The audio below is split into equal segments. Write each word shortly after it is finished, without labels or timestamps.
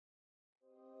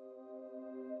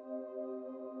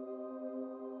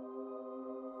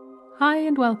Hi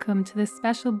and welcome to this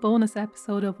special bonus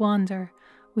episode of Wander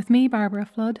with me, Barbara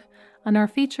Flood, and our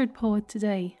featured poet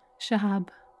today, Shahab.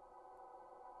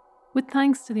 With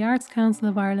thanks to the Arts Council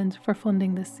of Ireland for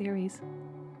funding this series.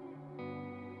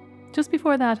 Just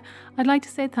before that, I'd like to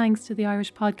say thanks to the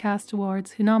Irish Podcast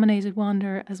Awards who nominated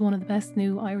Wander as one of the best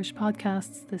new Irish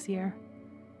podcasts this year.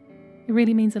 It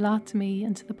really means a lot to me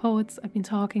and to the poets I've been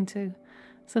talking to,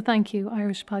 so thank you,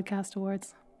 Irish Podcast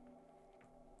Awards.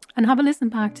 And have a listen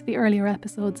back to the earlier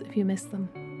episodes if you missed them.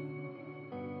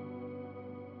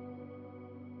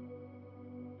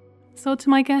 So to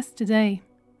my guest today.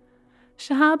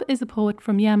 Shahab is a poet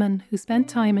from Yemen who spent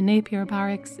time in Napier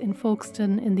Barracks in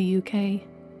Folkestone in the UK.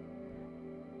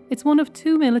 It's one of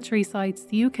 2 military sites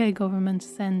the UK government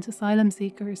send asylum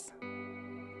seekers.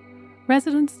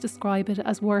 Residents describe it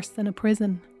as worse than a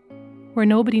prison, where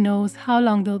nobody knows how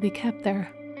long they'll be kept there.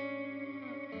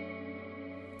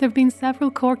 There have been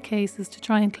several court cases to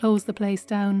try and close the place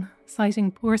down, citing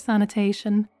poor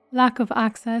sanitation, lack of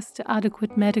access to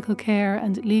adequate medical care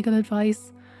and legal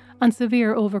advice, and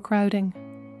severe overcrowding.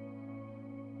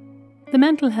 The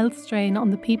mental health strain on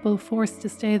the people forced to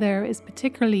stay there is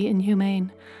particularly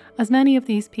inhumane, as many of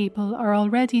these people are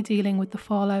already dealing with the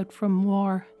fallout from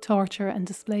war, torture, and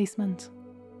displacement.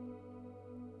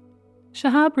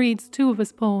 Shahab reads 2 of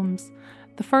his poems,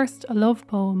 the first a love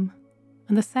poem,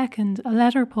 and the second a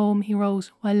letter poem he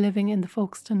wrote while living in the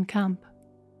Folkestone camp.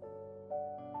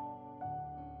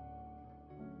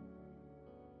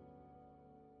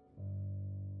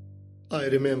 I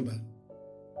remember.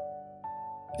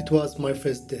 It was my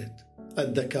first date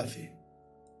at the cafe.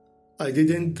 I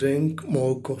didn't drink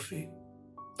more coffee.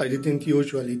 I didn't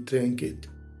usually drink it.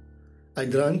 I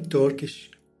drank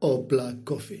Turkish or black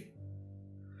coffee.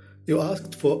 You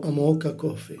asked for a mocha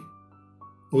coffee.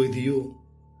 With you,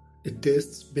 it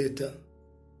tastes better.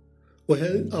 We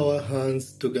held our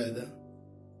hands together.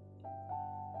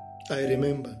 I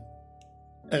remember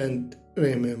and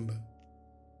remember.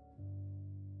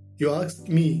 You asked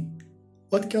me,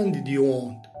 what candy did you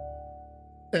want?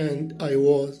 And I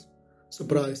was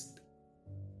surprised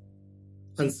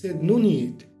and said, no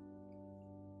need.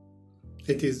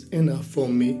 It is enough for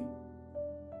me.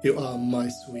 You are my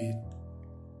sweet.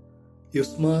 You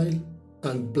smile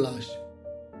and blush.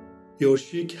 Your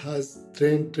cheek has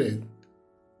turned red.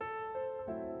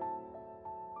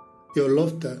 Your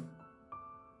laughter,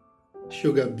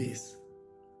 sugar bees.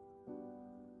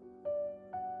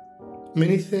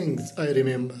 Many things I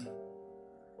remember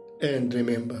and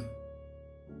remember.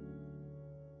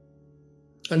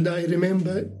 And I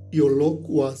remember your look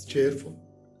was cheerful,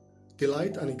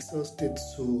 delight an exhausted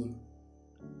soul.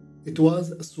 It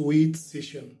was a sweet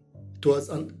session. It was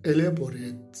an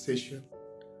elaborate session.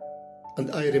 And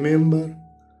I remember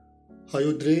how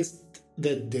you dressed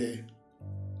that day.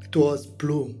 It was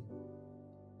blue.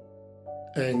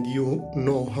 And you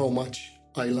know how much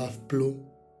I love blue.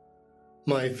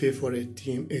 My favorite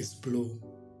team is blue.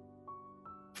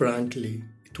 Frankly,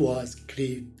 it was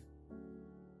great.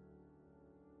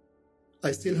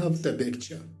 I still have the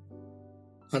picture.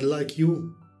 And like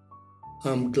you,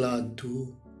 I'm glad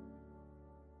too.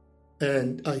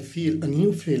 And I feel a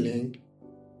new feeling.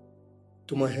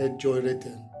 To my head joy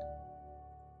returned.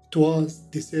 It was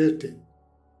deserted.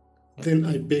 Then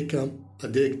I became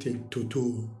addicted to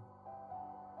 2.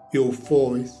 Your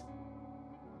voice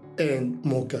and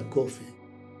mocha coffee.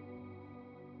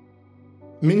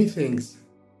 Many things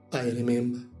I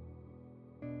remember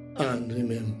and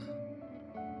remember.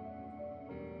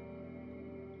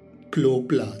 Blue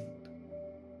blood.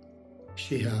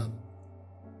 Shahab.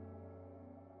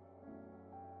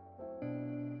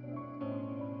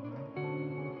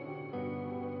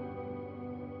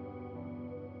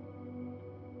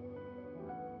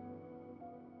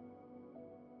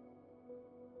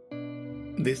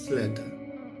 This letter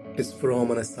is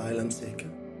from an asylum seeker,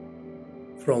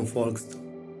 from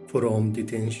Folkestone, from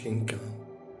detention camp.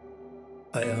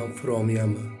 I am from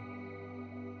Yemen.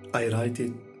 I write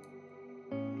it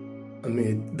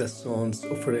amid the sounds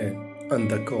of rain and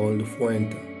the cold of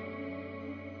winter.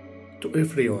 To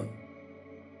everyone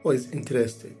who is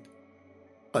interested,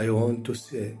 I want to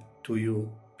say to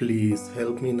you, please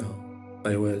help me now.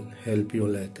 I will help you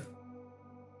later.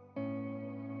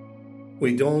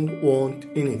 We don't want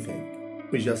anything.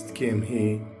 We just came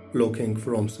here looking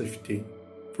for safety,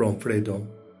 from freedom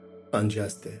and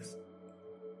justice.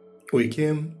 We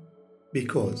came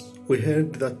because we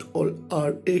heard that all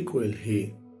are equal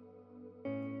here.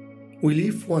 We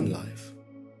live one life.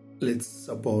 Let's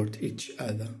support each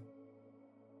other.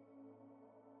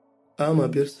 I'm a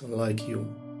person like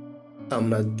you. I'm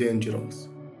not dangerous.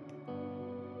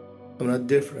 I'm not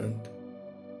different.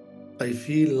 I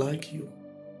feel like you.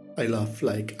 I laugh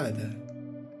like other.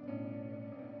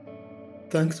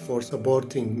 Thanks for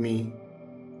supporting me.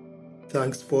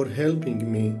 Thanks for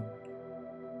helping me.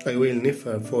 I will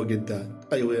never forget that.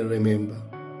 I will remember.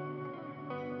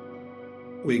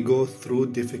 We go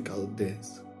through difficult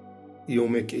days. You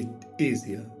make it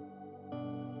easier.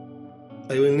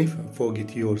 I will never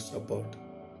forget your support.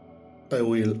 I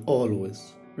will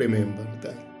always remember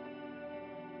that.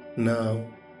 Now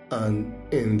and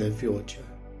in the future.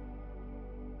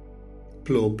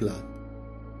 Blue Blood.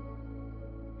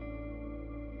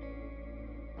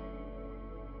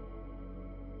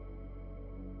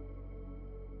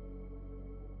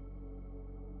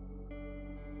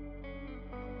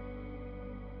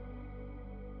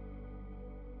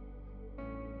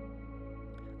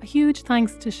 A huge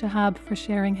thanks to Shahab for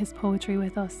sharing his poetry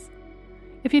with us.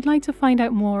 If you'd like to find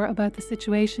out more about the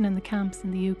situation in the camps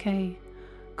in the UK,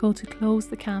 go to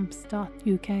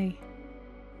closethecamps.uk.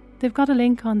 They've got a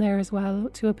link on there as well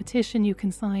to a petition you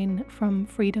can sign from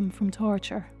Freedom from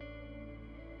Torture.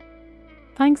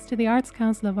 Thanks to the Arts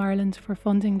Council of Ireland for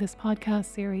funding this podcast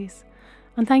series,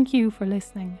 and thank you for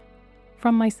listening.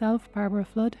 From myself, Barbara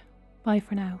Flood, bye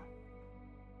for now.